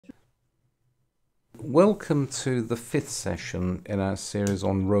Welcome to the fifth session in our series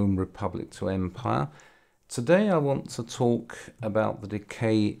on Rome Republic to Empire. Today I want to talk about the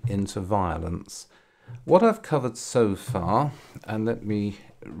decay into violence. What I've covered so far, and let me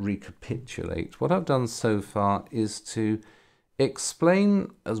recapitulate, what I've done so far is to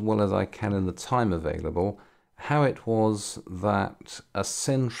explain as well as I can in the time available how it was that a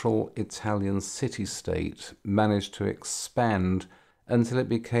central Italian city-state managed to expand until it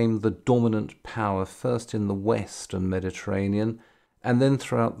became the dominant power first in the West and Mediterranean and then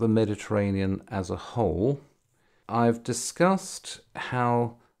throughout the Mediterranean as a whole. I've discussed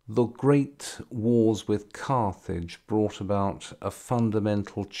how the great wars with Carthage brought about a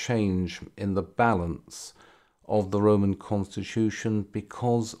fundamental change in the balance of the Roman constitution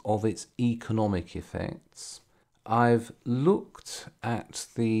because of its economic effects. I've looked at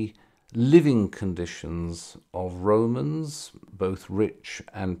the living conditions of Romans, both rich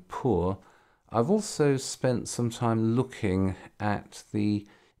and poor. I've also spent some time looking at the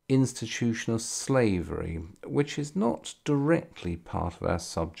institution of slavery, which is not directly part of our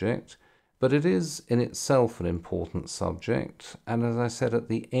subject, but it is in itself an important subject, and as I said at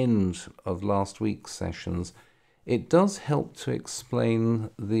the end of last week's sessions, it does help to explain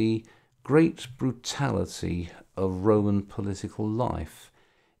the great brutality of Roman political life.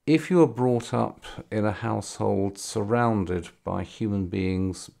 If you are brought up in a household surrounded by human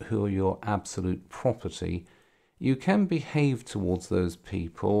beings who are your absolute property, you can behave towards those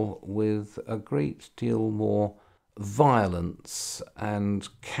people with a great deal more violence and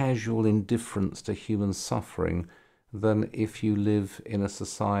casual indifference to human suffering than if you live in a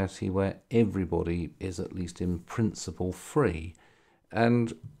society where everybody is at least in principle free.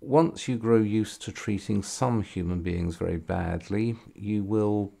 And once you grow used to treating some human beings very badly, you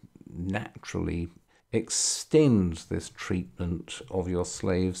will naturally extend this treatment of your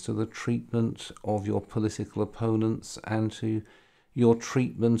slaves to the treatment of your political opponents and to your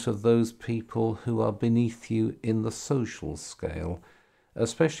treatment of those people who are beneath you in the social scale,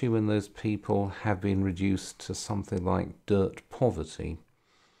 especially when those people have been reduced to something like dirt poverty.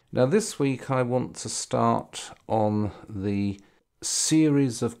 Now this week I want to start on the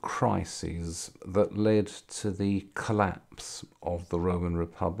series of crises that led to the collapse of the Roman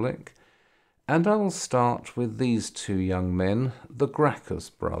Republic, and I will start with these two young men, the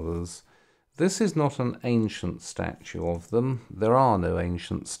Gracchus Brothers. This is not an ancient statue of them. There are no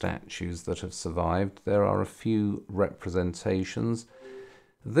ancient statues that have survived. There are a few representations.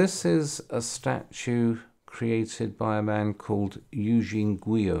 This is a statue created by a man called Eugène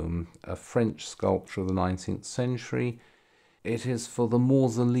Guillaume, a French sculptor of the 19th century. It is for the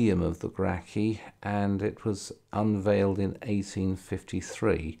mausoleum of the Gracchi, and it was unveiled in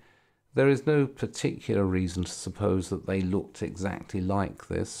 1853. There is no particular reason to suppose that they looked exactly like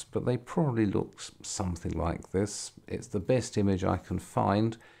this, but they probably looked something like this. It's the best image I can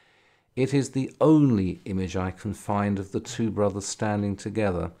find. It is the only image I can find of the two brothers standing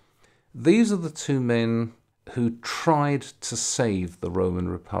together. These are the two men who tried to save the Roman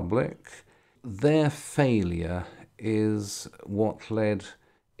Republic. Their failure is what led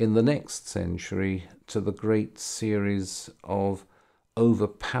in the next century to the great series of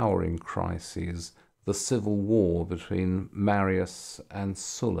overpowering crises, the civil war between Marius and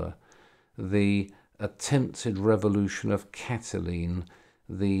Sulla, the attempted revolution of Catiline,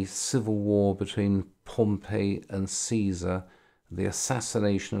 the civil war between Pompey and Caesar, the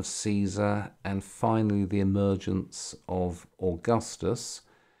assassination of Caesar, and finally the emergence of Augustus.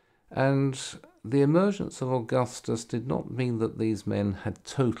 And the emergence of Augustus did not mean that these men had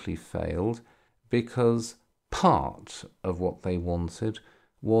totally failed, because part of what they wanted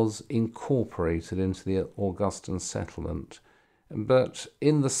was incorporated into the Augustan settlement, but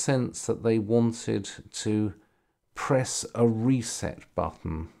in the sense that they wanted to press a reset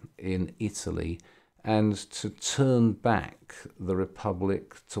button in Italy and to turn back the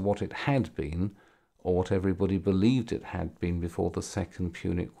Republic to what it had been, or what everybody believed it had been before the Second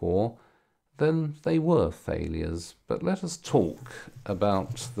Punic War, then they were failures. But let us talk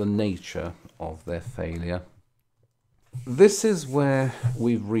about the nature of their failure. This is where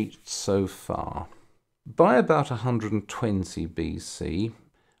we've reached so far. By about 120 BC,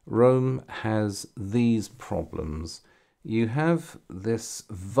 Rome has these problems. You have this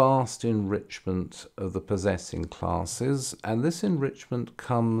vast enrichment of the possessing classes, and this enrichment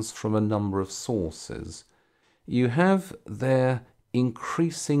comes from a number of sources. You have their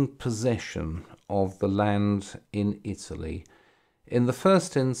increasing possession of the land in Italy. In the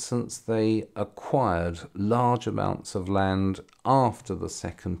first instance, they acquired large amounts of land after the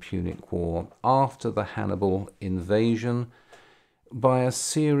Second Punic War, after the Hannibal invasion, by a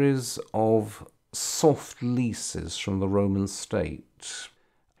series of soft leases from the Roman state.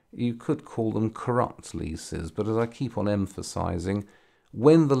 You could call them corrupt leases, but as I keep on emphasizing,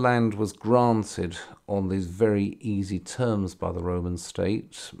 when the land was granted on these very easy terms by the Roman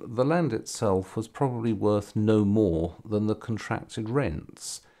state, the land itself was probably worth no more than the contracted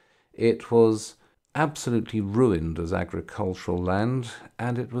rents. It was absolutely ruined as agricultural land,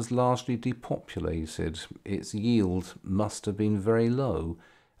 and it was largely depopulated. Its yield must have been very low,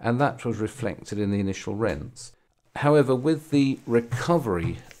 and that was reflected in the initial rents. However, with the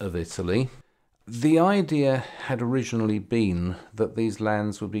recovery of Italy, the idea had originally been that these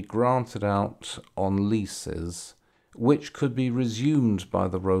lands would be granted out on leases, which could be resumed by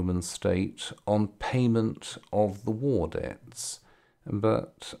the Roman state on payment of the war debts.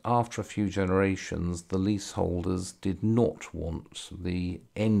 But after a few generations, the leaseholders did not want the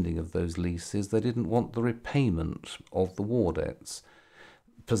ending of those leases. They didn't want the repayment of the war debts.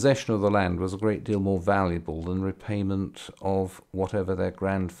 Possession of the land was a great deal more valuable than repayment of whatever their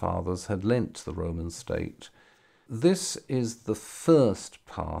grandfathers had lent to the Roman state. This is the first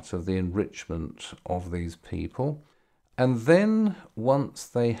part of the enrichment of these people. And then, once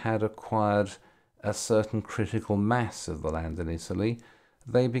they had acquired a certain critical mass of the land in Italy,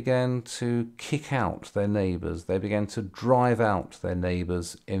 they began to kick out their neighbours. They began to drive out their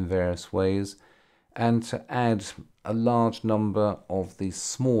neighbours in various ways and to add a large number of these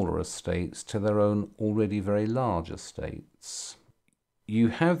smaller estates to their own already very large estates. You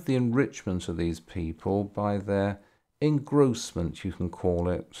have the enrichment of these people by their engrossment, you can call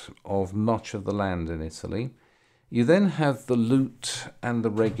it, of much of the land in Italy. You then have the loot and the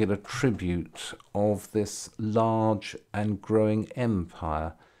regular tribute of this large and growing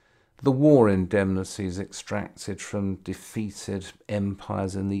empire. The war indemnities extracted from defeated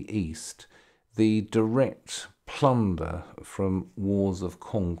empires in the East, the direct plunder from wars of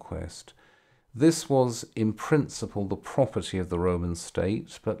conquest. This was in principle the property of the Roman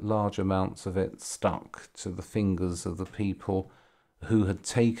state, but large amounts of it stuck to the fingers of the people who had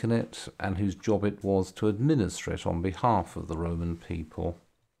taken it and whose job it was to administer it on behalf of the Roman people.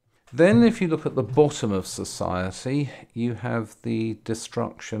 Then if you look at the bottom of society, you have the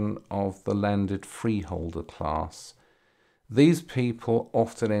destruction of the landed freeholder class. These people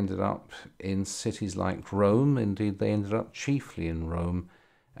often ended up in cities like Rome. Indeed, they ended up chiefly in Rome,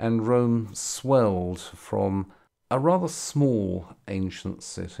 and Rome swelled from a rather small ancient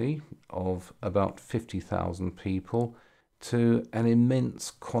city of about 50,000 people to an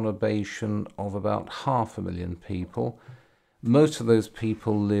immense conurbation of about 500,000 people. Most of those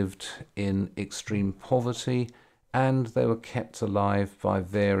people lived in extreme poverty, and they were kept alive by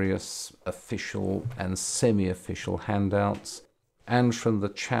various official and semi-official handouts and from the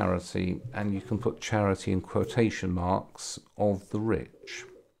charity, and you can put charity in quotation marks, of the rich.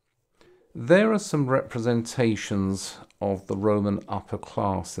 There are some representations of the Roman upper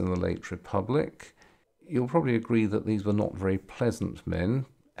class in the late Republic. You'll probably agree that these were not very pleasant men.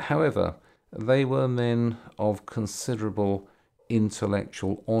 However, they were men of considerable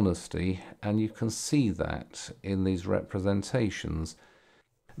intellectual honesty, and you can see that in these representations.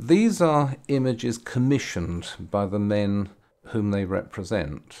 These are images commissioned by the men whom they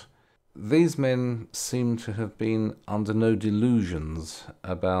represent. These men seem to have been under no delusions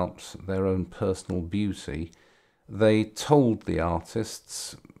about their own personal beauty. They told the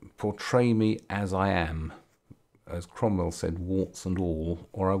artists, "Portray me as I am," as Cromwell said, "warts and all,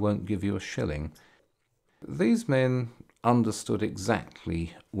 or I won't give you a shilling." These men understood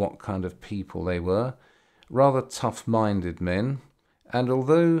exactly what kind of people they were, rather tough-minded men, and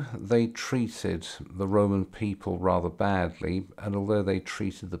although they treated the Roman people rather badly, and although they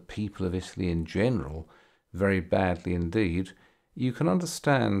treated the people of Italy in general very badly indeed, you can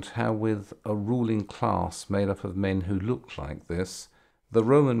understand how, with a ruling class made up of men who looked like this, the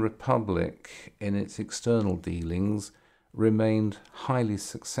Roman Republic in its external dealings remained highly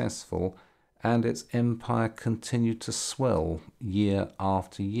successful, and its empire continued to swell year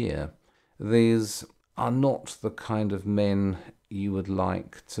after year. These are not the kind of men you would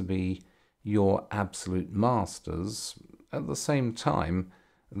like to be your absolute masters. At the same time,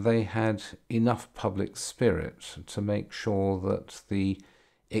 they had enough public spirit to make sure that the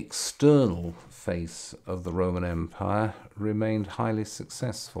external face of the Roman Empire remained highly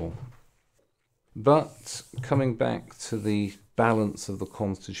successful. But coming back to the balance of the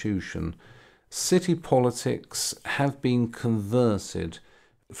constitution, city politics have been converted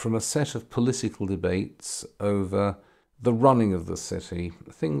from a set of political debates over the running of the city,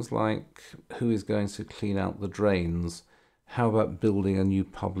 things like who is going to clean out the drains, how about building a new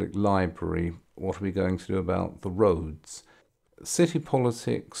public library, what are we going to do about the roads. city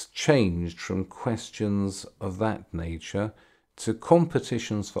politics changed from questions of that nature to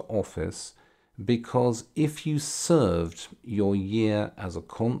competitions for office, because if you served your year as a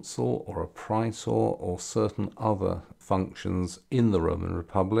consul or a praetor or certain other functions in the Roman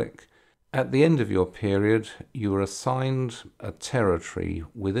Republic, at the end of your period you were assigned a territory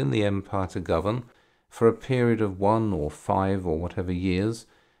within the empire to govern for a period of 1 or 5 or whatever years,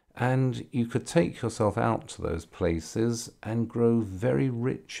 and you could take yourself out to those places and grow very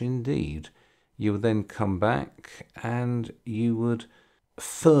rich indeed. You would then come back and you would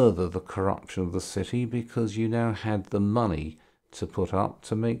further the corruption of the city, because you now had the money to put up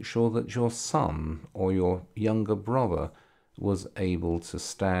to make sure that your son or your younger brother was able to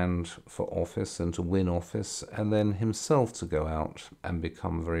stand for office and to win office, and then himself to go out and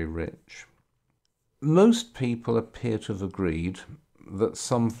become very rich. Most people appear to have agreed that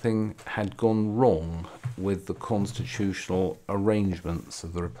something had gone wrong with the constitutional arrangements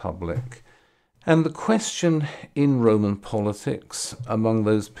of the Republic. And the question in Roman politics among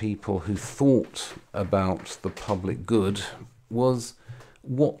those people who thought about the public good was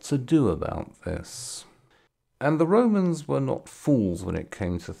what to do about this. And the Romans were not fools when it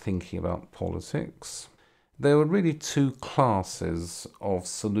came to thinking about politics. There were really 2 classes of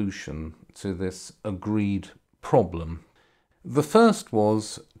solution to this agreed problem. The first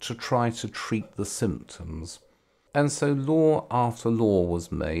was to try to treat the symptoms. And so law after law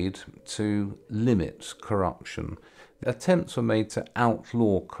was made to limit corruption. Attempts were made to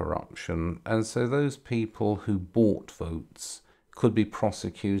outlaw corruption, and so those people who bought votes could be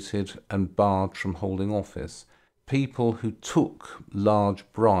prosecuted and barred from holding office. People who took large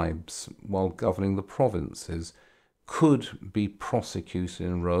bribes while governing the provinces could be prosecuted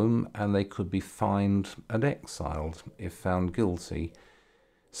in Rome, and they could be fined and exiled if found guilty.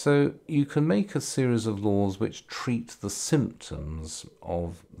 So you can make a series of laws which treat the symptoms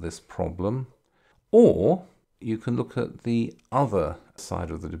of this problem, or you can look at the other side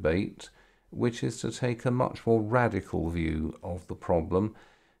of the debate, which is to take a much more radical view of the problem,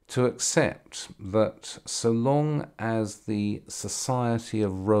 to accept that so long as the society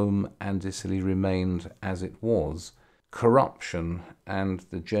of Rome and Italy remained as it was, corruption and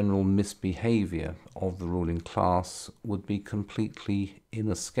the general misbehaviour of the ruling class would be completely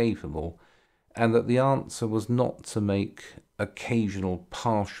inescapable, and that the answer was not to make occasional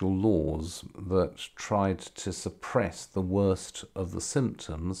partial laws that tried to suppress the worst of the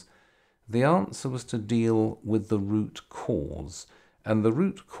symptoms. The answer was to deal with the root cause, and the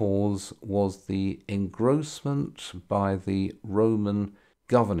root cause was the engrossment by the Roman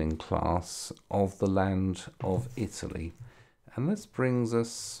governing class of the land of Italy. And this brings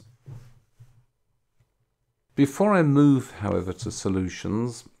us... Before I move, however, to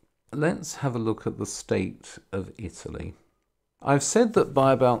solutions, let's have a look at the state of Italy. I've said that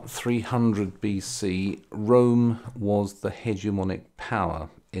by about 300 BC, Rome was the hegemonic power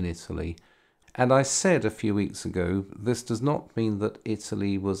in Italy. And I said a few weeks ago, this does not mean that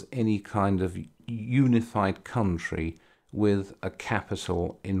Italy was any kind of unified country with a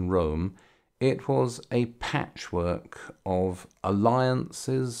capital in Rome. It was a patchwork of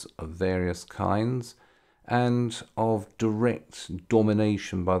alliances of various kinds and of direct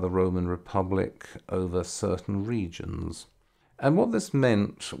domination by the Roman Republic over certain regions. And what this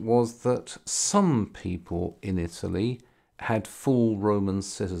meant was that some people in Italy had full Roman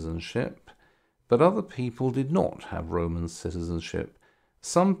citizenship, but other people did not have Roman citizenship.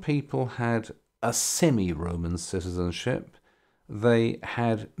 Some people had a semi-Roman citizenship. They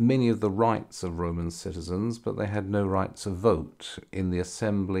had many of the rights of Roman citizens, but they had no right to vote in the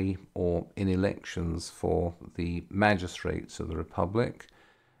assembly or in elections for the magistrates of the Republic.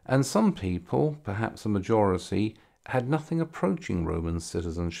 And some people, perhaps a majority, had nothing approaching Roman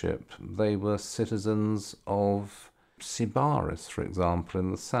citizenship. They were citizens of Sybaris, for example,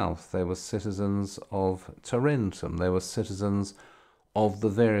 in the south. They were citizens of Tarentum. They were citizens of the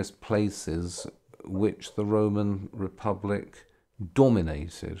various places which the Roman Republic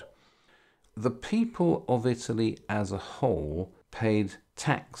dominated. The people of Italy as a whole paid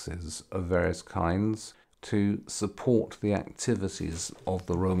taxes of various kinds to support the activities of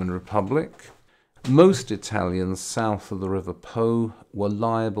the Roman Republic. Most Italians south of the River Po were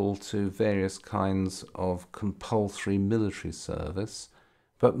liable to various kinds of compulsory military service,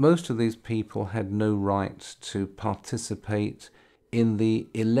 but most of these people had no right to participate in the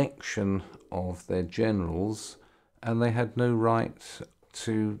election of their generals, and they had no right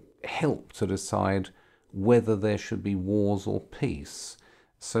to help to decide whether there should be wars or peace.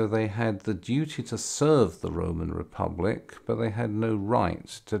 So they had the duty to serve the Roman Republic, but they had no right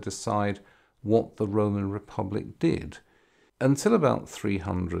to decide what the Roman Republic did. Until about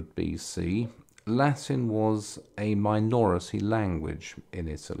 300 BC, Latin was a minority language in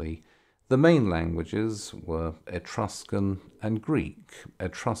Italy. The main languages were Etruscan and Greek,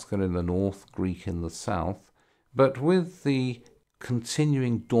 Etruscan in the north, Greek in the south. But with the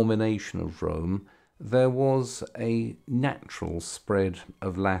continuing domination of Rome, there was a natural spread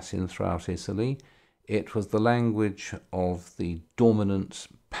of Latin throughout Italy. It was the language of the dominant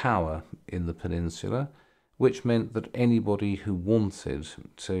power in the peninsula, which meant that anybody who wanted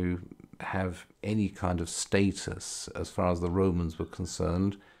to have any kind of status as far as the Romans were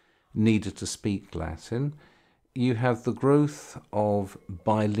concerned needed to speak Latin. You have the growth of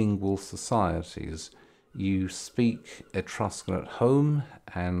bilingual societies. You speak Etruscan at home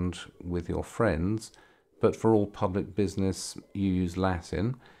and with your friends, but for all public business you use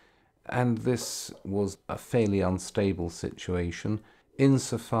Latin. And this was a fairly unstable situation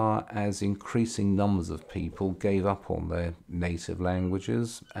insofar as increasing numbers of people gave up on their native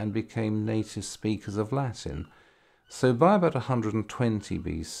languages and became native speakers of Latin. So by about 120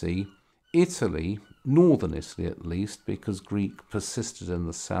 BC, Italy, northern Italy at least, because Greek persisted in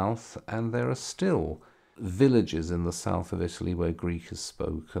the south, and there are still villages in the south of Italy where Greek is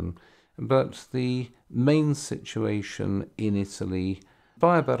spoken, but the main situation in Italy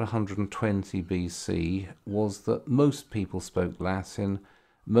by about 120 BC was that most people spoke Latin,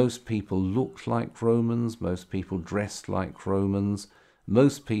 most people looked like Romans, most people dressed like Romans,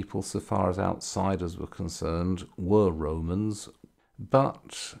 most people, so far as outsiders were concerned, were Romans,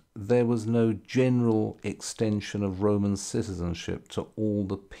 but there was no general extension of Roman citizenship to all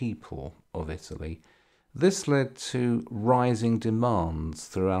the people of Italy. This led to rising demands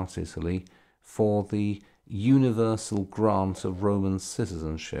throughout Italy for the universal grant of Roman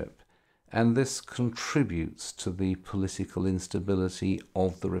citizenship, and this contributes to the political instability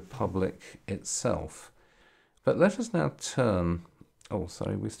of the Republic itself. But let us now turn,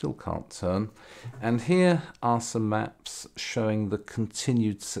 we still can't turn, and here are some maps showing the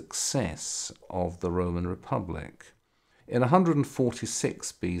continued success of the Roman Republic. In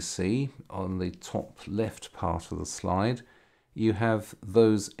 146 BC, on the top left part of the slide, you have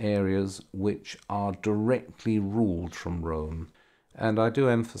those areas which are directly ruled from Rome. And I do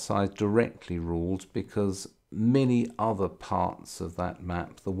emphasize directly ruled because many other parts of that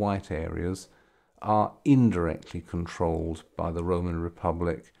map, the white areas, are indirectly controlled by the Roman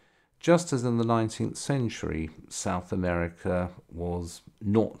Republic, just as in the 19th century, South America was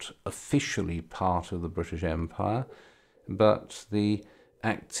not officially part of the British Empire, but the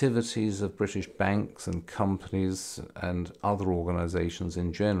activities of British banks and companies and other organizations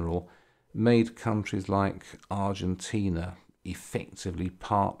in general made countries like Argentina effectively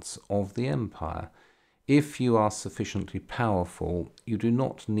parts of the empire. If you are sufficiently powerful, you do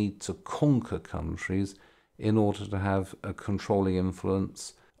not need to conquer countries in order to have a controlling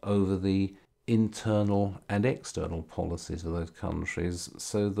influence over the internal and external policies of those countries.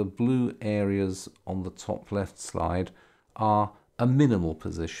 So the blue areas on the top left slide are a minimal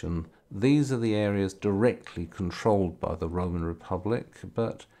position. These are the areas directly controlled by the Roman Republic,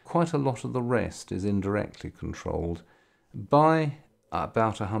 but quite a lot of the rest is indirectly controlled. By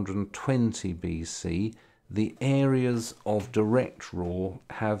about 120 BC, the areas of direct rule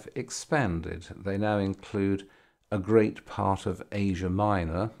have expanded. They now include a great part of Asia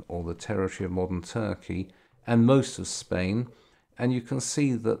Minor, or the territory of modern Turkey, and most of Spain, and you can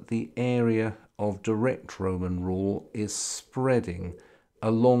see that the area of direct Roman rule is spreading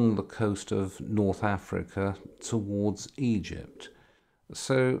along the coast of North Africa towards Egypt.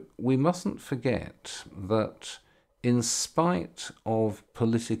 So we mustn't forget that in spite of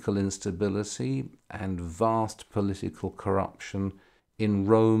political instability and vast political corruption in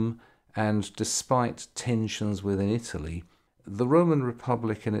Rome, and despite tensions within Italy, the Roman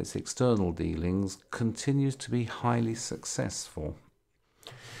Republic in its external dealings continues to be highly successful.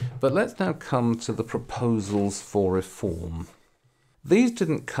 But let's now come to the proposals for reform. These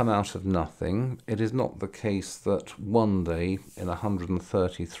didn't come out of nothing. It is not the case that one day in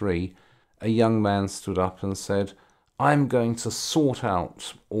 133 a young man stood up and said, "I'm going to sort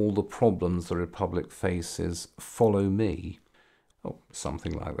out all the problems the Republic faces, follow me." Oh,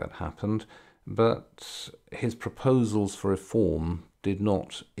 something like that happened, but his proposals for reform did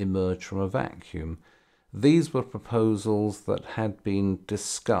not emerge from a vacuum. These were proposals that had been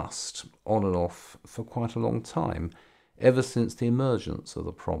discussed on and off for quite a long time, ever since the emergence of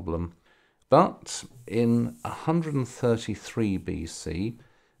the problem. But in 133 BC,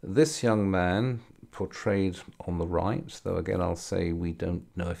 this young man, portrayed on the right, though again I'll say we don't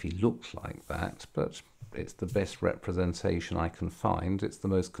know if he looked like that, but it's the best representation I can find, it's the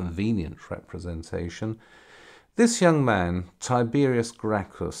most convenient representation. This young man, Tiberius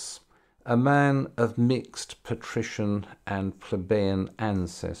Gracchus, a man of mixed patrician and plebeian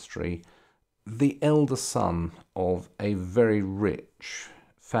ancestry, the elder son of a very rich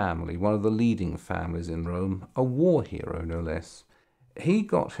family, one of the leading families in Rome, a war hero no less. He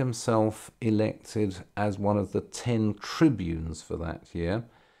got himself elected as one of the 10 tribunes for that year,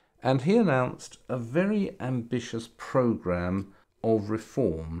 and he announced a very ambitious program of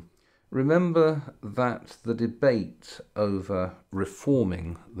reform. Remember that the debate over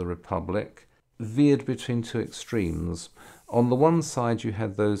reforming the Republic veered between two extremes. On the one side, you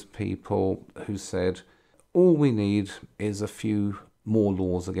had those people who said, all we need is a few more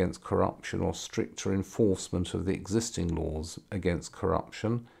laws against corruption or stricter enforcement of the existing laws against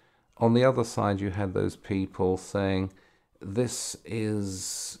corruption. On the other side, you had those people saying, this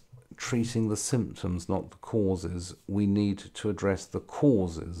is treating the symptoms, not the causes. We need to address the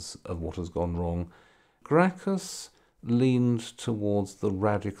causes of what has gone wrong. Gracchus leaned towards the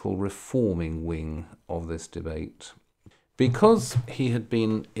radical reforming wing of this debate. Because he had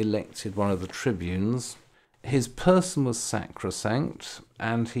been elected one of the tribunes, his person was sacrosanct,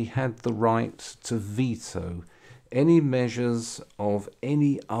 and he had the right to veto any measures of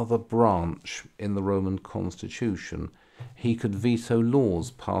any other branch in the Roman constitution. He could veto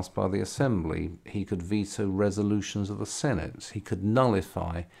laws passed by the assembly. He could veto resolutions of the Senate. He could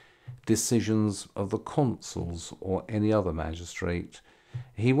nullify decisions of the consuls or any other magistrate.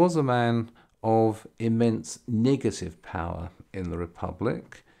 He was a man of immense negative power in the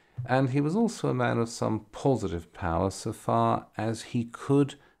Republic, and he was also a man of some positive power so far as he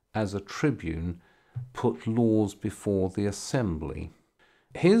could, as a tribune, put laws before the assembly.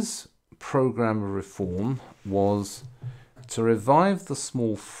 His program of reform was to revive the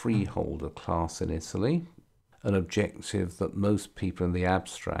small freeholder class in Italy, an objective that most people in the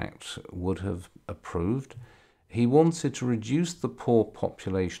abstract would have approved. He wanted to reduce the poor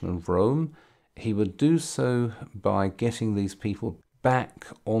population of Rome. He would do so by getting these people back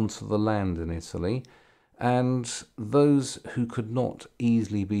onto the land in Italy, and those who could not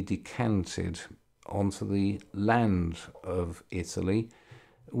easily be decanted onto the land of Italy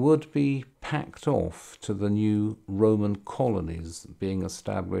would be packed off to the new Roman colonies being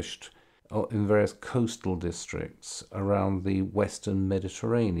established in various coastal districts around the Western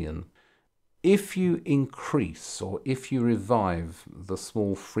Mediterranean. If you increase or if you revive the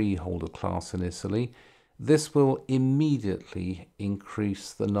small freeholder class in Italy, this will immediately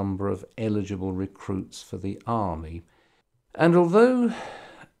increase the number of eligible recruits for the army. And although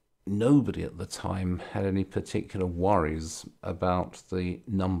nobody at the time had any particular worries about the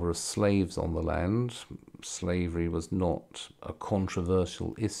number of slaves on the land, slavery was not a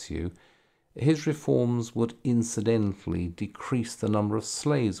controversial issue, his reforms would incidentally decrease the number of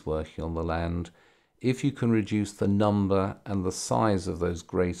slaves working on the land. If you can reduce the number and the size of those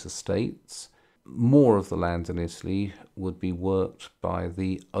great estates, more of the land in Italy would be worked by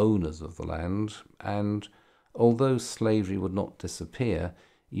the owners of the land, and although slavery would not disappear,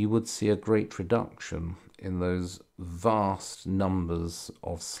 you would see a great reduction in those vast numbers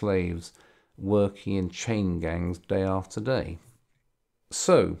of slaves working in chain gangs day after day.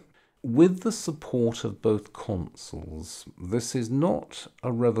 So, with the support of both consuls, this is not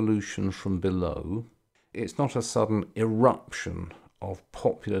a revolution from below. It's not a sudden eruption of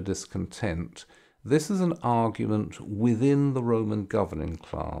popular discontent. This is an argument within the Roman governing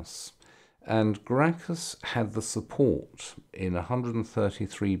class, and Gracchus had the support in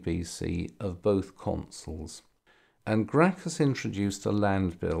 133 BC of both consuls. And Gracchus introduced a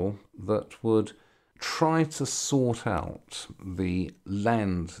land bill that would try to sort out the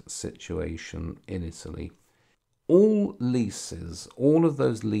land situation in Italy. All leases, all of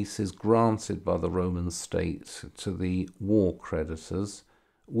those leases granted by the Roman state to the war creditors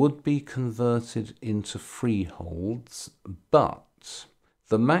would be converted into freeholds, but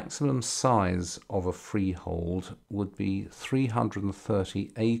the maximum size of a freehold would be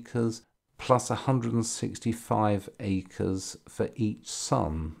 330 acres plus 165 acres for each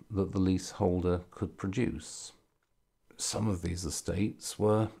son that the leaseholder could produce. Some of these estates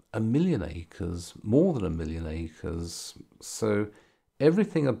were 1 million acres, more than 1 million acres, so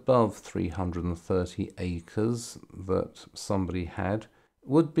everything above 330 acres that somebody had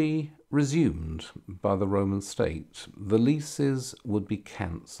would be resumed by the Roman state. The leases would be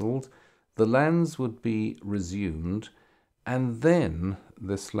cancelled, the lands would be resumed, and then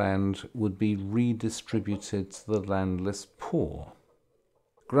this land would be redistributed to the landless poor.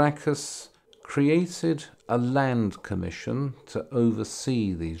 Gracchus created a land commission to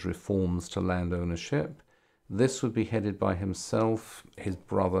oversee these reforms to land ownership. This would be headed by himself, his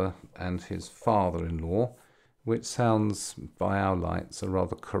brother, and his father-in-law. which sounds, by our lights, a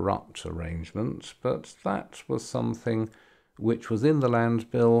rather corrupt arrangement, but that was something which was in the Land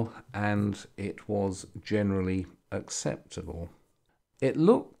Bill and it was generally acceptable. It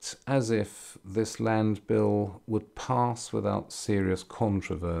looked as if this Land Bill would pass without serious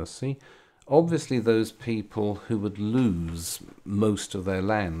controversy. Obviously, those people who would lose most of their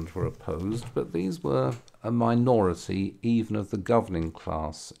land were opposed, but these were a minority even of the governing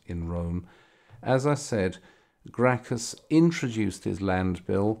class in Rome. As I said, Gracchus introduced his Land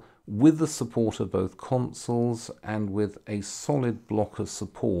Bill with the support of both consuls and with a solid block of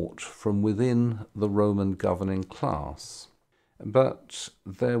support from within the Roman governing class. But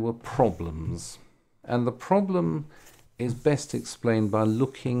there were problems, and the problem is best explained by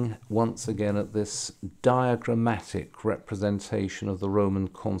looking once again at this diagrammatic representation of the Roman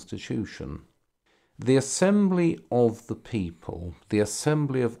constitution. The assembly of the people, the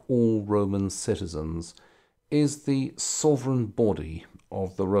assembly of all Roman citizens, is the sovereign body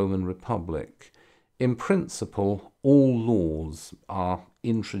of the Roman Republic. In principle, all laws are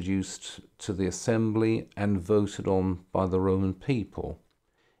introduced to the assembly and voted on by the Roman people.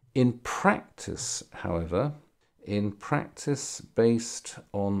 In practice, however, based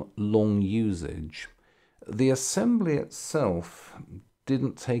on long usage, the assembly itself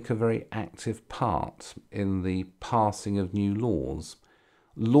didn't take a very active part in the passing of new laws.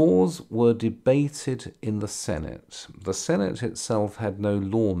 Laws were debated in the Senate. The Senate itself had no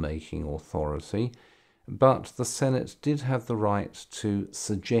law-making authority, but the Senate did have the right to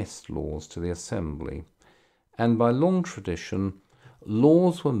suggest laws to the Assembly. And by long tradition,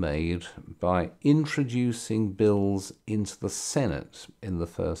 laws were made by introducing bills into the Senate in the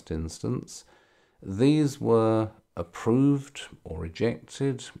first instance. These were approved or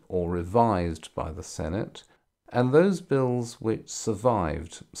rejected or revised by the Senate, and those bills which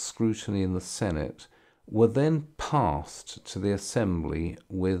survived scrutiny in the Senate were then passed to the Assembly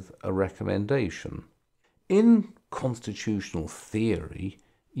with a recommendation. In constitutional theory,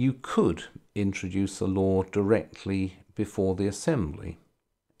 you could introduce a law directly before the Assembly,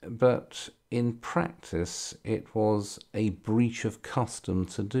 but in practice it was a breach of custom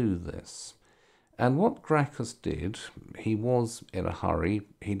to do this. And what Gracchus did, he was in a hurry.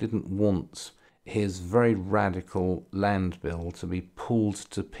 He didn't want his very radical land bill to be pulled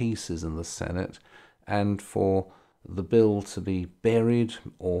to pieces in the Senate and for the bill to be buried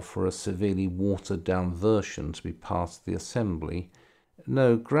or for a severely watered down version to be passed to the Assembly.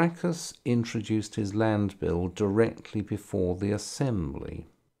 No, Gracchus introduced his land bill directly before the Assembly.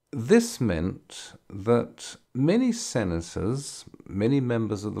 This meant that many senators, many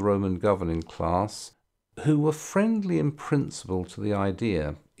members of the Roman governing class, who were friendly in principle to the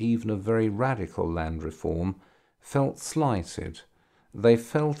idea, even of very radical land reform, felt slighted. They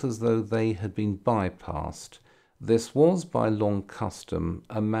felt as though they had been bypassed. This was, by long custom,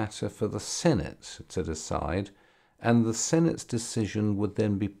 a matter for the Senate to decide, and the Senate's decision would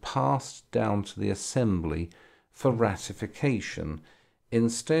then be passed down to the Assembly for ratification.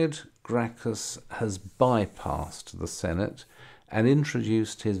 Instead, Gracchus has bypassed the Senate and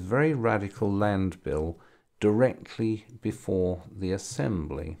introduced his very radical land bill directly before the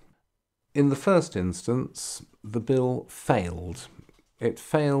Assembly. In the first instance, the bill failed. It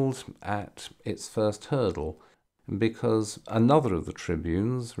failed at its first hurdle because another of the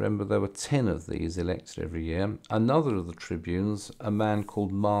tribunes, remember there were 10 of these elected every year, another of the tribunes, a man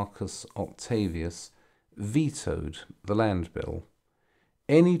called Marcus Octavius, vetoed the land bill.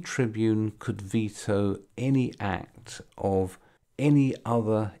 Any tribune could veto any act of any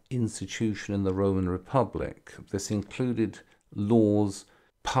other institution in the Roman Republic. This included laws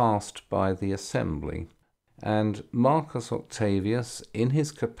passed by the Assembly. And Marcus Octavius, in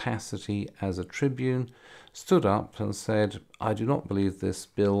his capacity as a tribune, stood up and said, "I do not believe this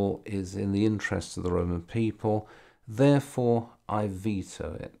bill is in the interests of the Roman people, therefore I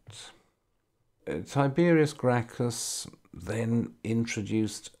veto it." Tiberius Gracchus then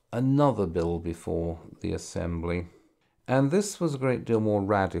introduced another bill before the Assembly. And this was a great deal more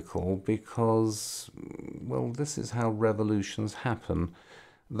radical because, well, this is how revolutions happen.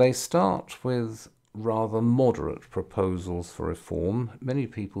 They start with rather moderate proposals for reform. Many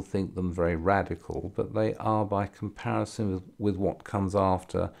people think them very radical, but they are, by comparison with what comes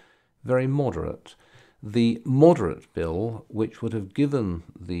after, very moderate. The moderate bill, which would have given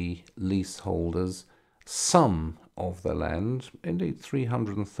the leaseholders some of their land, indeed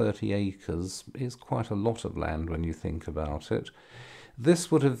 330 acres is quite a lot of land when you think about it.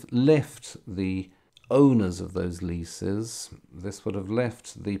 This would have left the owners of those leases, this would have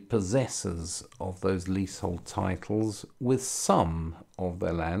left the possessors of those leasehold titles with some of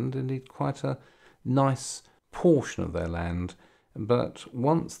their land, indeed quite a nice portion of their land, but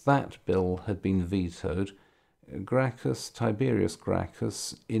once that bill had been vetoed, Tiberius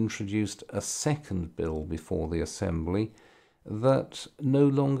Gracchus introduced a second bill before the assembly that no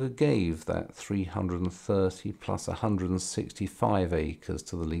longer gave that 330 plus 165 acres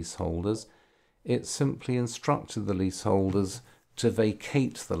to the leaseholders. It simply instructed the leaseholders to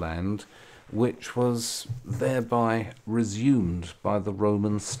vacate the land, which was thereby resumed by the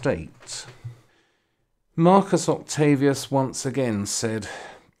Roman state. Marcus Octavius once again said,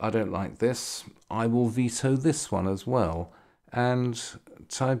 "I don't like this, I will veto this one as well," and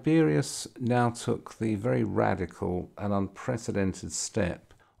Tiberius now took the very radical and unprecedented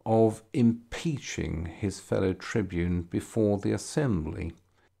step of impeaching his fellow tribune before the assembly.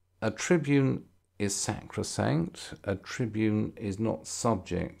 A tribune is sacrosanct. A tribune is not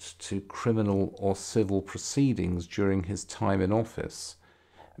subject to criminal or civil proceedings during his time in office,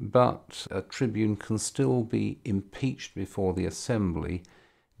 but a tribune can still be impeached before the assembly,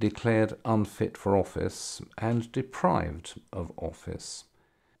 declared unfit for office, and deprived of office.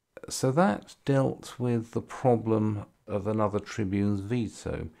 So that dealt with the problem of another tribune's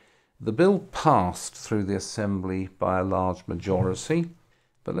veto. The bill passed through the assembly by a large majority,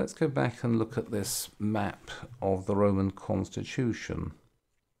 but let's go back and look at this map of the Roman constitution.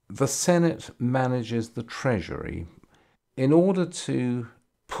 The Senate manages the treasury. In order to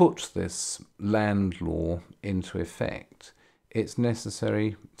put this land law into effect, it's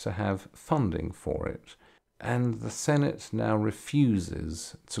necessary to have funding for it, and the Senate now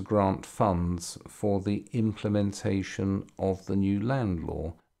refuses to grant funds for the implementation of the new land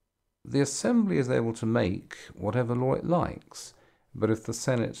law. The Assembly is able to make whatever law it likes, but if the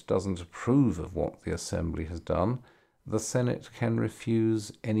Senate doesn't approve of what the Assembly has done, the Senate can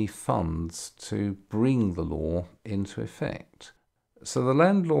refuse any funds to bring the law into effect. So the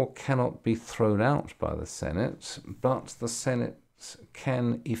land law cannot be thrown out by the Senate, but the Senate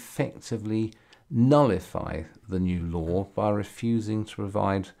can effectively nullify the new law by refusing to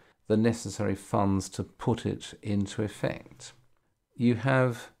provide the necessary funds to put it into effect. You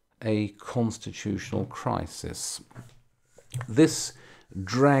have a constitutional crisis. This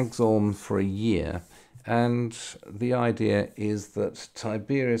drags on for a year, and the idea is that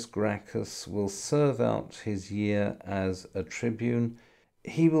Tiberius Gracchus will serve out his year as a tribune.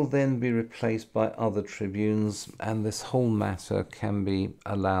 He will then be replaced by other tribunes, and this whole matter can be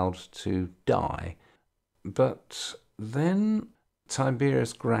allowed to die. But then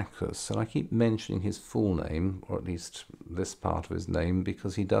Tiberius Gracchus, and I keep mentioning his full name, or at least this part of his name,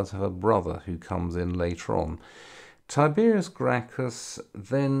 because he does have a brother who comes in later on. Tiberius Gracchus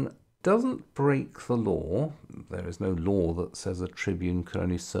then doesn't break the law. There is no law that says a tribune can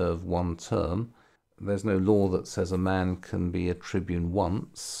only serve one term. There's no law that says a man can be a tribune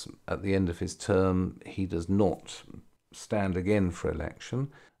once. At the end of his term, he does not stand again for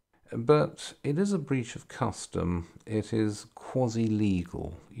election. But it is a breach of custom. It is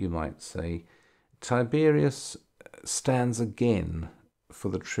quasi-legal, you might say. Tiberius stands again for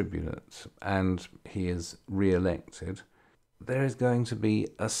the tribunate, and he is re-elected. There is going to be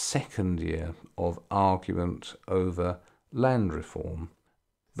a second year of argument over land reform.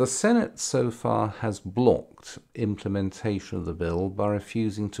 The Senate so far has blocked implementation of the bill by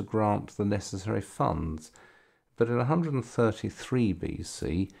refusing to grant the necessary funds, but in 133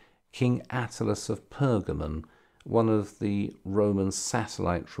 BC, King Attalus of Pergamon, one of the Roman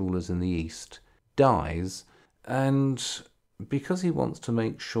satellite rulers in the east, dies, and because he wants to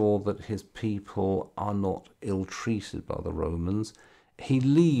make sure that his people are not ill-treated by the Romans, he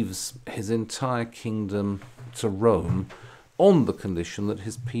leaves his entire kingdom to Rome on the condition that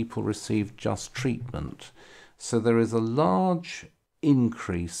his people receive just treatment. So there is a large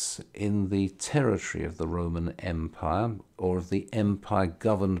increase in the territory of the Roman Empire, or of the empire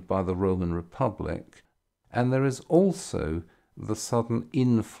governed by the Roman Republic, and there is also the sudden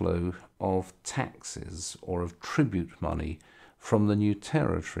inflow of taxes or of tribute money from the new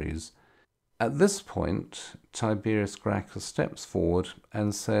territories. At this point, Tiberius Gracchus steps forward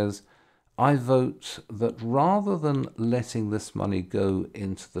and says, "I vote that rather than letting this money go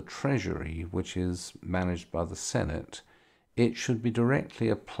into the treasury, which is managed by the Senate, it should be directly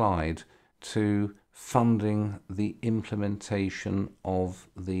applied to funding the implementation of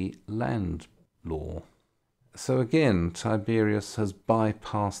the land law." So again, Tiberius has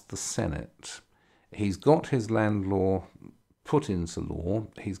bypassed the Senate. He's got his land law put into law.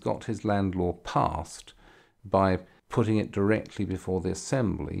 He's got his land law passed by putting it directly before the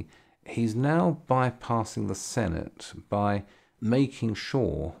assembly. He's now bypassing the Senate by making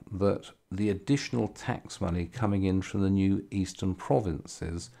sure that the additional tax money coming in from the new eastern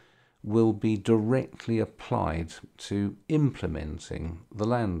provinces will be directly applied to implementing the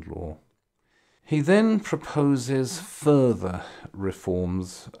land law. He then proposes further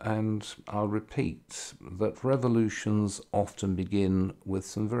reforms, and I'll repeat that revolutions often begin with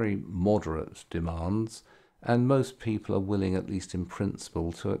some very moderate demands, and most people are willing, at least in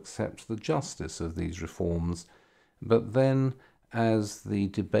principle, to accept the justice of these reforms. But then, as the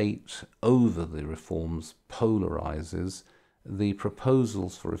debate over the reforms polarizes, the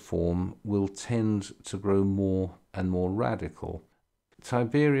proposals for reform will tend to grow more and more radical.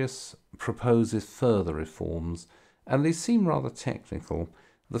 Tiberius proposes further reforms, and they seem rather technical.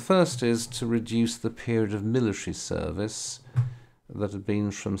 The first is to reduce the period of military service that had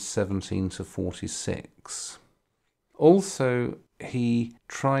been from 17 to 46. Also, he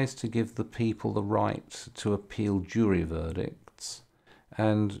tries to give the people the right to appeal jury verdicts,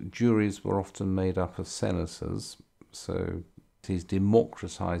 and juries were often made up of senators, so he's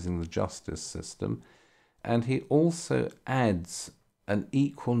democratizing the justice system. And he also adds an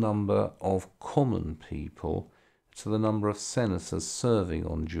equal number of common people to the number of senators serving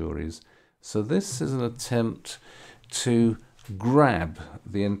on juries. So this is an attempt to grab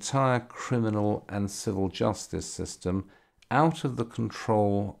the entire criminal and civil justice system out of the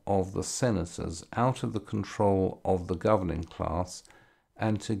control of the senators, out of the control of the governing class,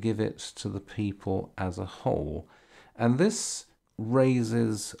 and to give it to the people as a whole. And this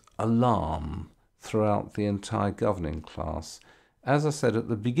raises alarm throughout the entire governing class. As I said at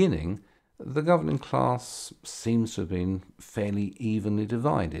the beginning, the governing class seems to have been fairly evenly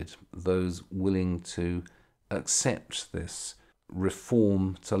divided. Those willing to accept this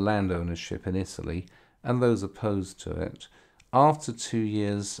reform to land ownership in Italy, and those opposed to it. After 2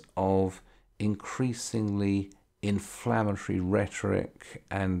 years of increasingly inflammatory rhetoric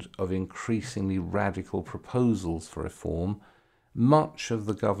and of increasingly radical proposals for reform, much of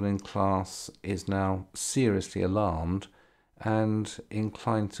the governing class is now seriously alarmed and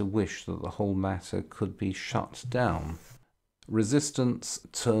inclined to wish that the whole matter could be shut down. Resistance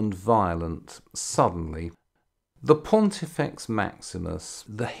turned violent suddenly. The Pontifex Maximus,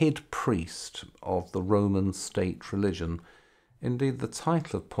 the head priest of the Roman state religion, indeed the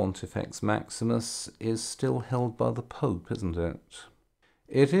title of Pontifex Maximus is still held by the Pope, isn't it?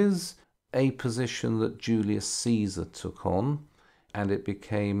 It is a position that Julius Caesar took on, and it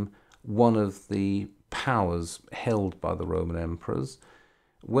became one of the powers held by the Roman emperors.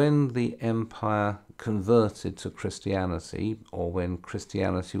 When the empire converted to Christianity, or when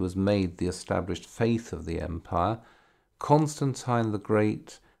Christianity was made the established faith of the empire, Constantine the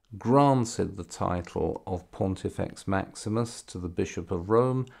Great granted the title of Pontifex Maximus to the Bishop of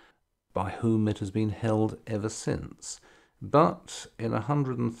Rome, by whom it has been held ever since. But in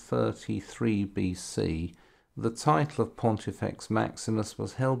 133 BC, the title of Pontifex Maximus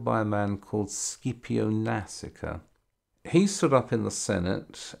was held by a man called Scipio Nasica. He stood up in the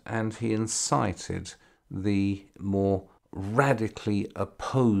Senate and he incited the more radically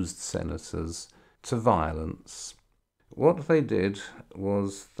opposed senators to violence. What they did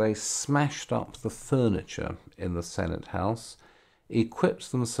was they smashed up the furniture in the Senate House,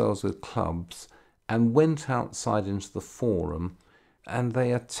 equipped themselves with clubs, and went outside into the Forum, and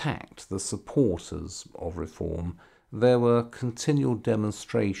they attacked the supporters of reform. There were continual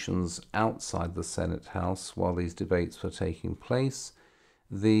demonstrations outside the Senate House while these debates were taking place.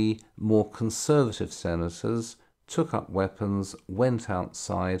 The more conservative senators took up weapons, went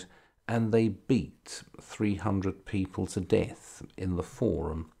outside, and they beat 300 people to death in the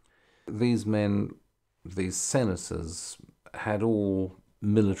Forum. These men, these senators, had all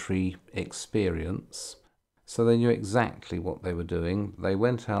military experience, so they knew exactly what they were doing. They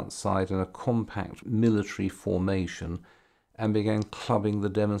went outside in a compact military formation and began clubbing the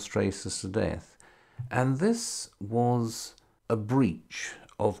demonstrators to death. And this was a breach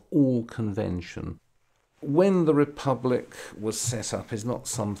of all convention. When the Republic was set up is not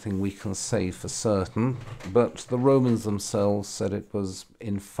something we can say for certain, but the Romans themselves said it was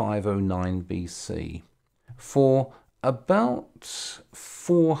in 509 BC. For about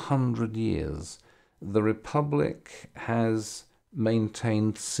 400 years, the Republic has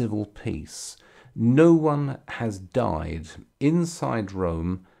maintained civil peace. No one has died inside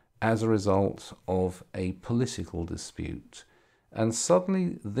Rome as a result of a political dispute. And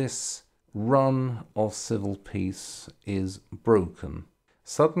suddenly this run of civil peace is broken.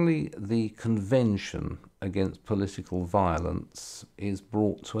 Suddenly the convention against political violence is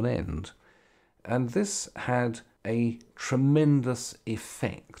brought to an end. And this had a tremendous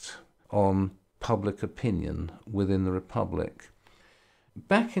effect on public opinion within the Republic.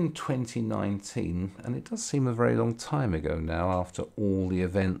 Back in 2019, and it does seem a very long time ago now after all the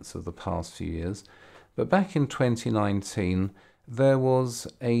events of the past few years, but back in 2019 there was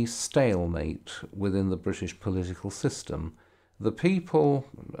a stalemate within the British political system. The people,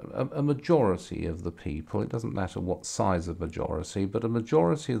 a majority of the people, it doesn't matter what size of majority, but a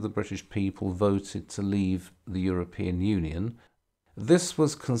majority of the British people voted to leave the European Union. This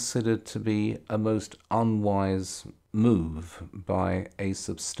was considered to be a most unwise move by a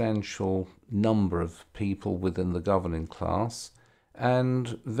substantial number of people within the governing class,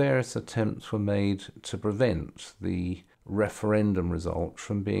 and various attempts were made to prevent the referendum result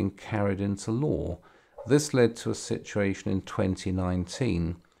from being carried into law. This led to a situation in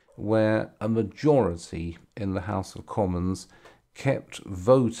 2019 where a majority in the House of Commons kept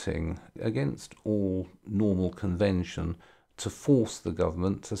voting against all normal convention to force the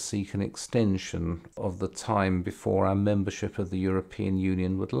government to seek an extension of the time before our membership of the European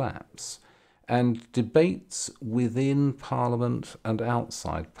Union would lapse. And debates within Parliament and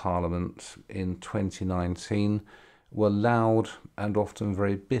outside Parliament in 2019 were loud and often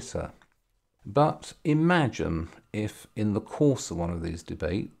very bitter. But imagine if, in the course of one of these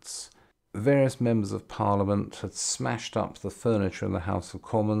debates, various members of Parliament had smashed up the furniture in the House of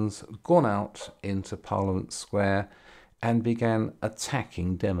Commons, gone out into Parliament Square, and began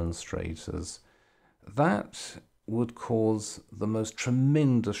attacking demonstrators. That would cause the most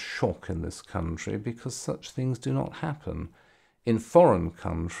tremendous shock in this country, because such things do not happen. In foreign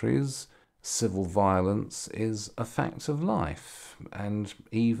countries, civil violence is a fact of life, and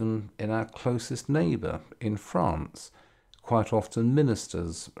even in our closest neighbour, in France, quite often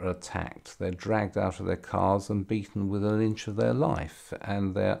ministers are attacked. They're dragged out of their cars and beaten within an inch of their life,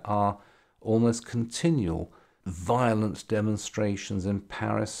 and there are almost continual violent demonstrations in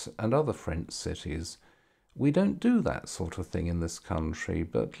Paris and other French cities. We don't do that sort of thing in this country,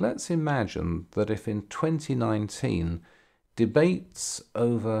 but let's imagine that if in 2019 debates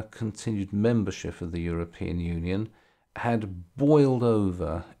over continued membership of the European Union had boiled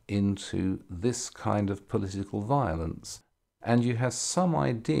over into this kind of political violence, and you have some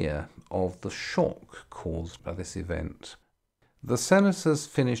idea of the shock caused by this event. The senators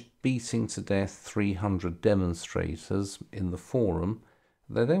finished beating to death 300 demonstrators in the Forum.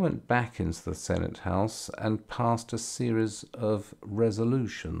 They then went back into the Senate House and passed a series of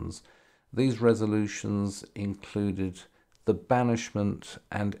resolutions. These resolutions included the banishment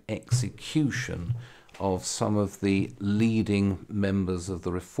and execution of some of the leading members of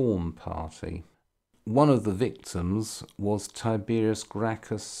the Reform Party. One of the victims was Tiberius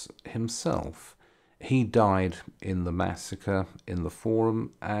Gracchus himself. He died in the massacre in the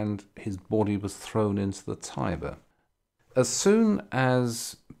Forum, and his body was thrown into the Tiber. As soon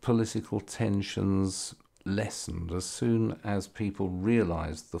as political tensions lessened, as soon as people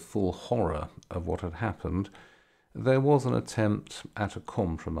realised the full horror of what had happened, there was an attempt at a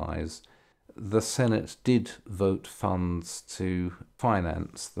compromise. The Senate did vote funds to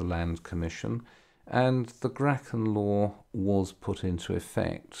finance the Land Commission, and the Gracchus law was put into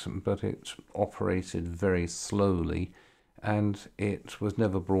effect, but it operated very slowly, and it was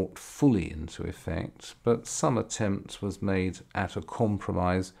never brought fully into effect. But some attempt was made at a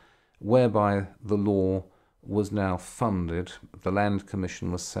compromise whereby the law was now funded, the Land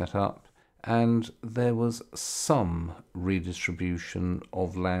Commission was set up, and there was some redistribution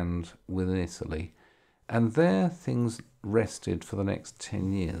of land within Italy. And there things rested for the next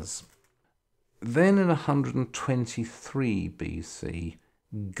 10 years. Then in 123 BC,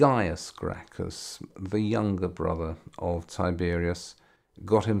 Gaius Gracchus, the younger brother of Tiberius,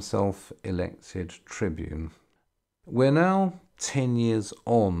 got himself elected tribune. We're now 10 years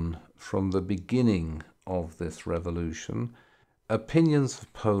on from the beginning of this revolution. Opinions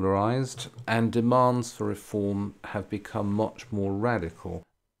have polarized, and demands for reform have become much more radical.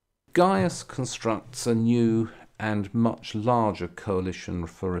 Gaius constructs a new and much larger coalition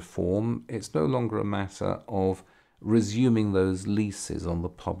for reform. It's no longer a matter of resuming those leases on the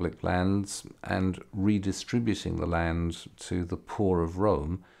public lands and redistributing the land to the poor of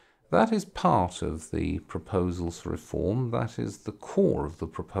Rome. That is part of the proposals for reform. That is the core of the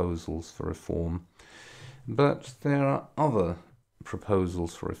proposals for reform. But there are other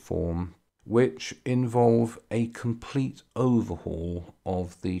proposals for reform which involve a complete overhaul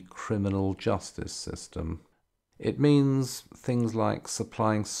of the criminal justice system. It means things like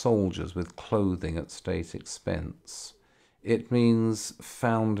supplying soldiers with clothing at state expense. It means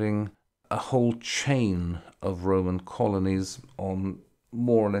founding a whole chain of Roman colonies on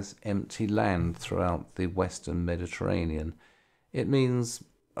more or less empty land throughout the Western Mediterranean. It means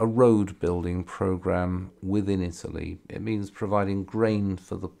a road building program within Italy. It means providing grain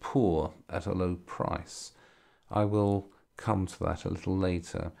for the poor at a low price. I will come to that a little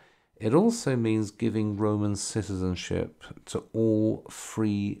later. It also means giving Roman citizenship to all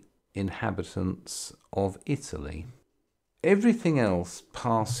free inhabitants of Italy. Everything else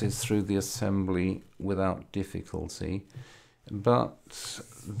passes through the assembly without difficulty, but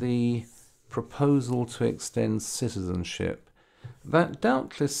the proposal to extend citizenship, that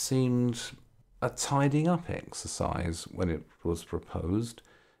doubtless seemed a tidying up exercise when it was proposed.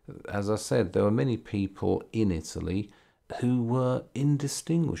 As I said, there were many people in Italy who were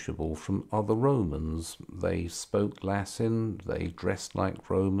indistinguishable from other Romans. They spoke Latin, they dressed like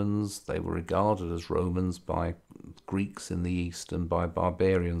Romans, they were regarded as Romans by Greeks in the east and by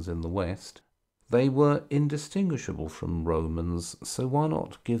barbarians in the west. They were indistinguishable from Romans, so why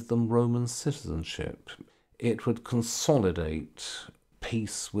not give them Roman citizenship? It would consolidate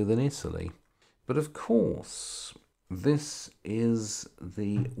peace within Italy. But of course, this is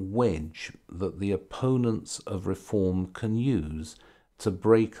the wedge that the opponents of reform can use to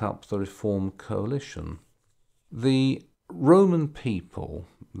break up the reform coalition. The Roman people,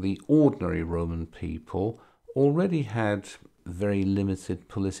 the ordinary Roman people, already had very limited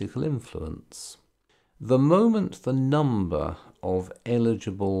political influence. The moment the number of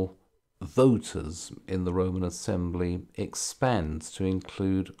eligible voters in the Roman Assembly expands to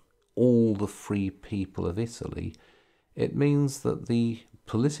include all the free people of Italy, it means that the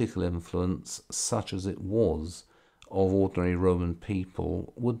political influence, such as it was, of ordinary Roman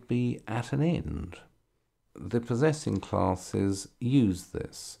people would be at an end. The possessing classes used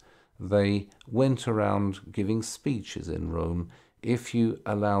this. They went around giving speeches in Rome. If you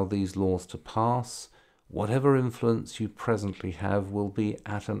allow these laws to pass, whatever influence you presently have will be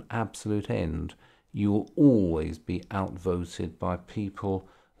at an absolute end. You will always be outvoted by people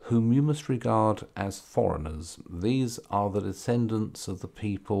whom you must regard as foreigners. These are the descendants of the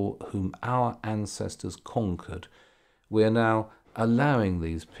people whom our ancestors conquered. We are now allowing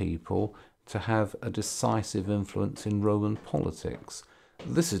these people to have a decisive influence in Roman politics.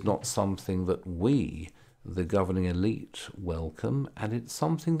 This is not something that we, the governing elite, welcome, and it's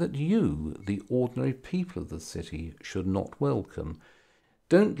something that you, the ordinary people of the city, should not welcome.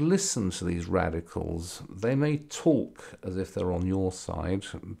 Don't listen to these radicals. They may talk as if they're on your side,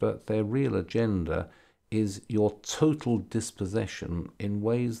 but their real agenda is your total dispossession in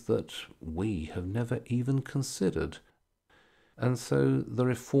ways that we have never even considered. And so the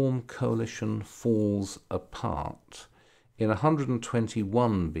Reform coalition falls apart. In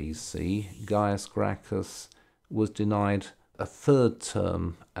 121 BC, Gaius Gracchus was denied a third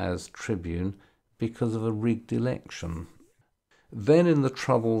term as tribune because of a rigged election. Then in the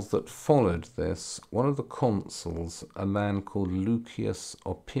troubles that followed this, one of the consuls, a man called Lucius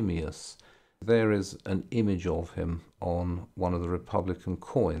Opimius, there is an image of him on one of the Republican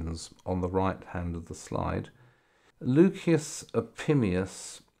coins on the right hand of the slide. Lucius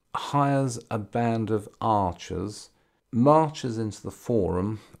Opimius hires a band of archers, marches into the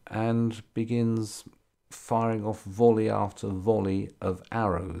forum, and begins firing off volley after volley of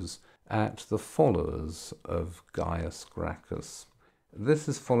arrows at the followers of Gaius Gracchus. This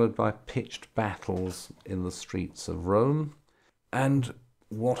is followed by pitched battles in the streets of Rome, and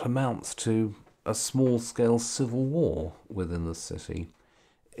what amounts to a small-scale civil war within the city.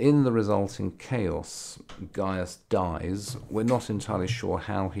 In the resulting chaos, Gaius dies. We're not entirely sure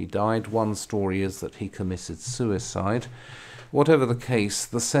how he died. One story is that he committed suicide. Whatever the case,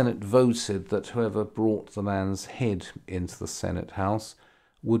 the Senate voted that whoever brought the man's head into the Senate house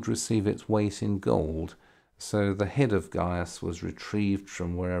would receive its weight in gold. So the head of Gaius was retrieved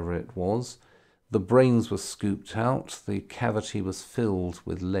from wherever it was. The brains were scooped out, the cavity was filled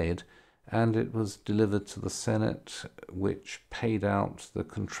with lead, and it was delivered to the Senate, which paid out the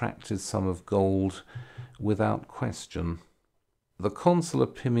contracted sum of gold without question. The consul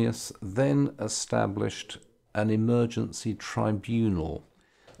Opimius then established an emergency tribunal,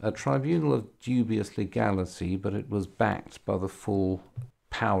 a tribunal of dubious legality, but it was backed by the full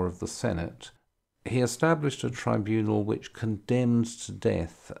power of the Senate. He established a tribunal which condemned to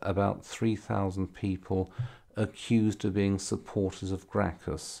death about 3,000 people accused of being supporters of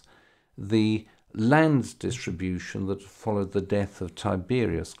Gracchus. The land distribution that followed the death of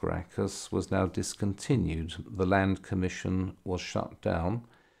Tiberius Gracchus was now discontinued. The land commission was shut down,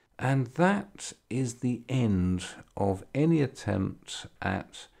 and that is the end of any attempt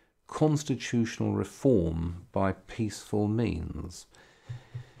at constitutional reform by peaceful means.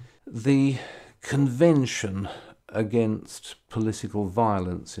 The convention against political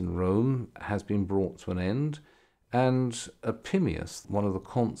violence in Rome has been brought to an end, And Opimius, one of the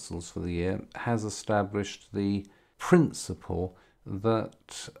consuls for the year, has established the principle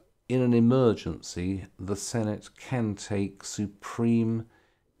that in an emergency, the Senate can take supreme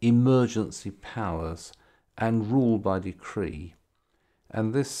emergency powers and rule by decree.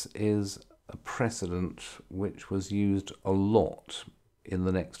 And this is a precedent which was used a lot in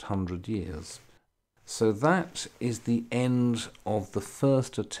the next 100 years. So that is the end of the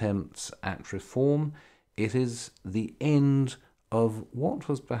first attempts at reform. It is the end of what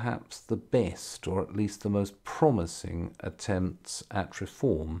was perhaps the best, or at least the most promising, attempts at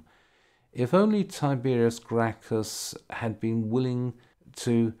reform. If only Tiberius Gracchus had been willing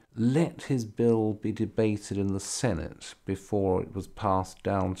to let his bill be debated in the Senate before it was passed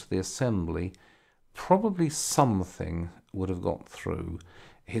down to the Assembly, probably something would have got through.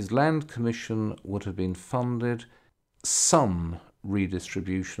 His land commission would have been funded, some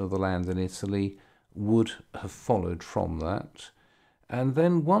redistribution of the land in Italy would have followed from that, and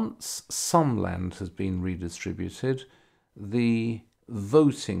then once some land has been redistributed, the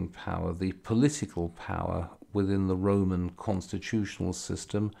voting power, the political power within the Roman constitutional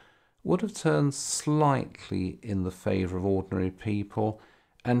system would have turned slightly in the favour of ordinary people,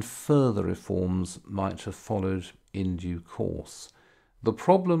 and further reforms might have followed in due course. The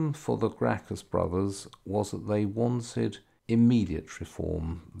problem for the Gracchus brothers was that they wanted immediate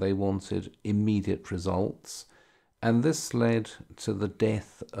reform, they wanted immediate results, and this led to the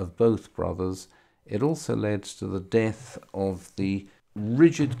death of both brothers. It also led to the death of the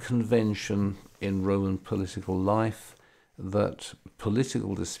rigid convention in Roman political life that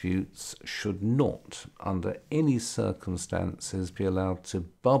political disputes should not, under any circumstances, be allowed to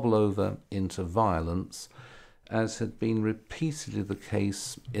bubble over into violence, as had been repeatedly the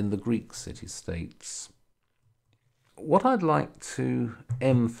case in the Greek city-states. What I'd like to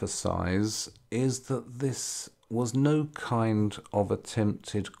emphasize is that this was no kind of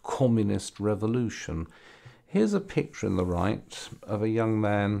attempted communist revolution. Here's a picture on the right of a young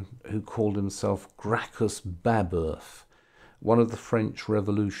man who called himself Gracchus Brothers, one of the French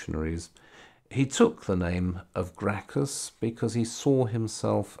revolutionaries. He took the name of Gracchus because he saw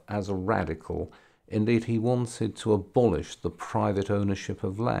himself as a radical. Indeed, he wanted to abolish the private ownership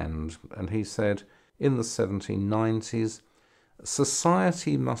of land, and he said in the 1790s,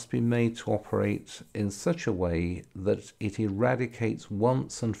 society must be made to operate in such a way that it eradicates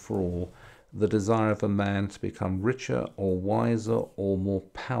once and for all the desire of a man to become richer or wiser or more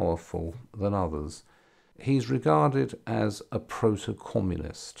powerful than others. He's regarded as a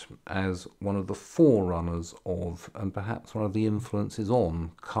proto-communist, as one of the forerunners of, and perhaps one of the influences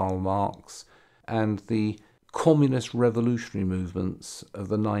on, Karl Marx and the communist revolutionary movements of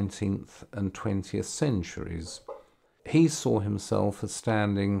the 19th and 20th centuries. He saw himself as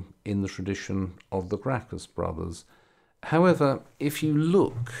standing in the tradition of the Gracchus brothers. However, if you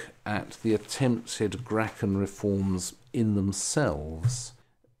look at the attempted Gracchus reforms in themselves,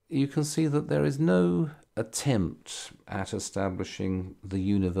 you can see that there is no attempt at establishing the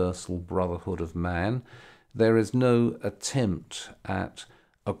universal brotherhood of man. There is no attempt at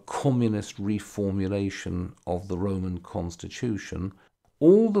a communist reformulation of the Roman constitution.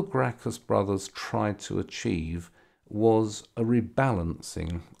 All the Gracchus brothers tried to achieve was a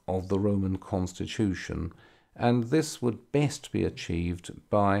rebalancing of the Roman constitution, and this would best be achieved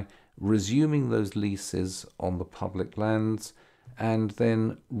by resuming those leases on the public lands and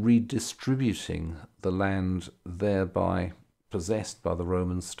then redistributing the land thereby possessed by the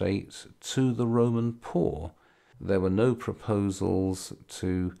Roman state to the Roman poor. There were no proposals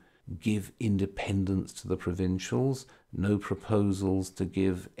to give independence to the provincials, no proposals to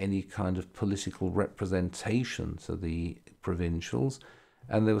give any kind of political representation to the provincials,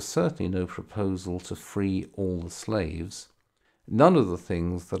 and there was certainly no proposal to free all the slaves. None of the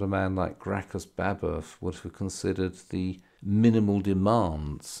things that a man like Gracchus Brothers would have considered the minimal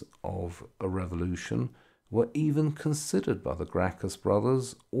demands of a revolution were even considered by the Gracchus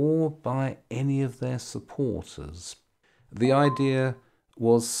brothers or by any of their supporters. The idea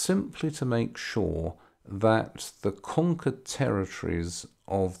was simply to make sure that the conquered territories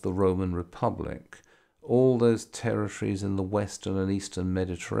of the Roman Republic, all those territories in the Western and Eastern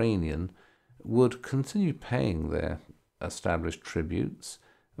Mediterranean, would continue paying their established tributes,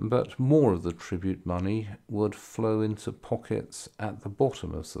 but more of the tribute money would flow into pockets at the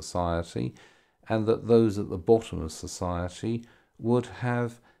bottom of society, and that those at the bottom of society would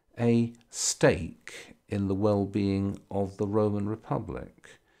have a stake in the well-being of the Roman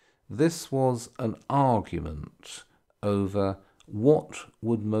Republic. This was an argument over what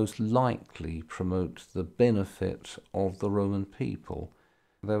would most likely promote the benefit of the Roman people.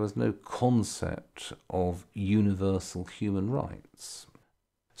 There was no concept of universal human rights.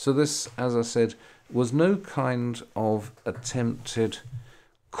 So this, as I said, was no kind of attempted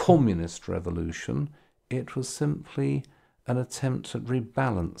communist revolution. It was simply an attempt at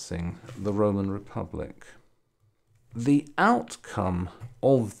rebalancing the Roman Republic. The outcome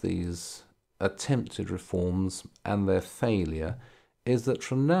of these attempted reforms and their failure is that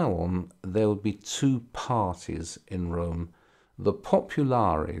from now on there would be two parties in Rome. The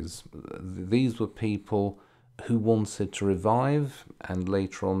populares, these were people who wanted to revive and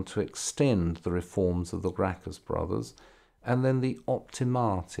later on to extend the reforms of the Gracchus Brothers, and then the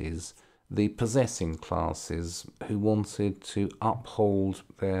optimates, the possessing classes who wanted to uphold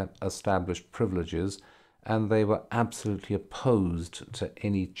their established privileges, and they were absolutely opposed to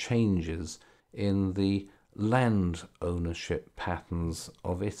any changes in the land ownership patterns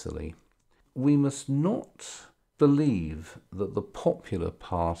of Italy. We must not believe that the Popular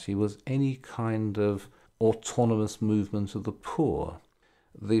Party was any kind of autonomous movement of the poor.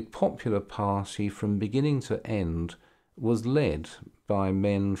 The Popular Party, from beginning to end, was led by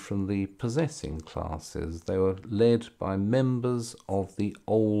men from the possessing classes. They were led by members of the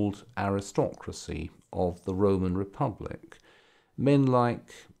old aristocracy of the Roman Republic, men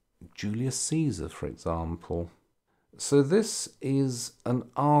like Julius Caesar, for example. So this is an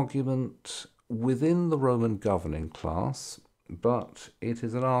argument within the Roman governing class, but it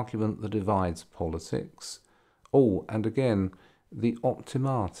is an argument that divides politics. Oh, and again, the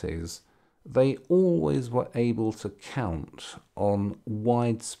optimates, they always were able to count on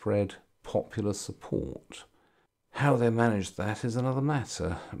widespread popular support. How they managed that is another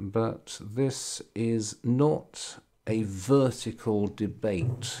matter, but this is not a vertical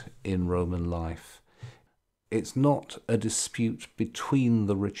debate in Roman life. It's not a dispute between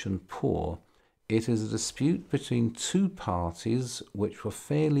the rich and poor. It is a dispute between two parties which were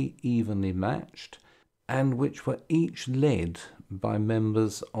fairly evenly matched and which were each led by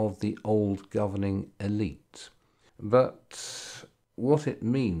members of the old governing elite. But what it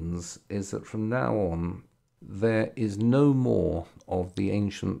means is that from now on there is no more of the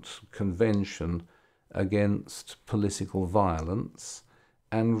ancient convention against political violence,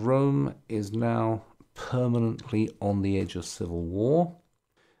 and Rome is now permanently on the edge of civil war.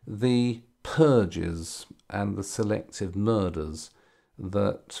 The purges and the selective murders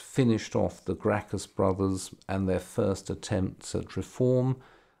that finished off the Gracchus brothers and their first attempts at reform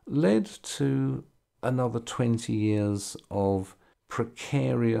led to another 20 years of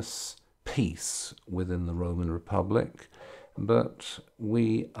precarious peace within the Roman Republic. But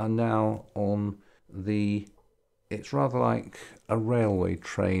we are now on it's rather like a railway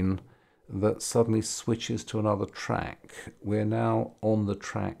train that suddenly switches to another track. We're now on the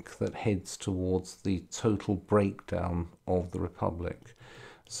track that heads towards the total breakdown of the Republic.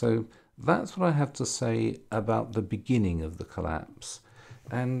 So that's what I have to say about the beginning of the collapse.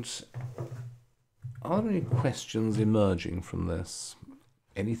 And are there any questions emerging from this?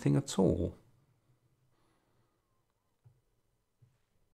 Anything at all?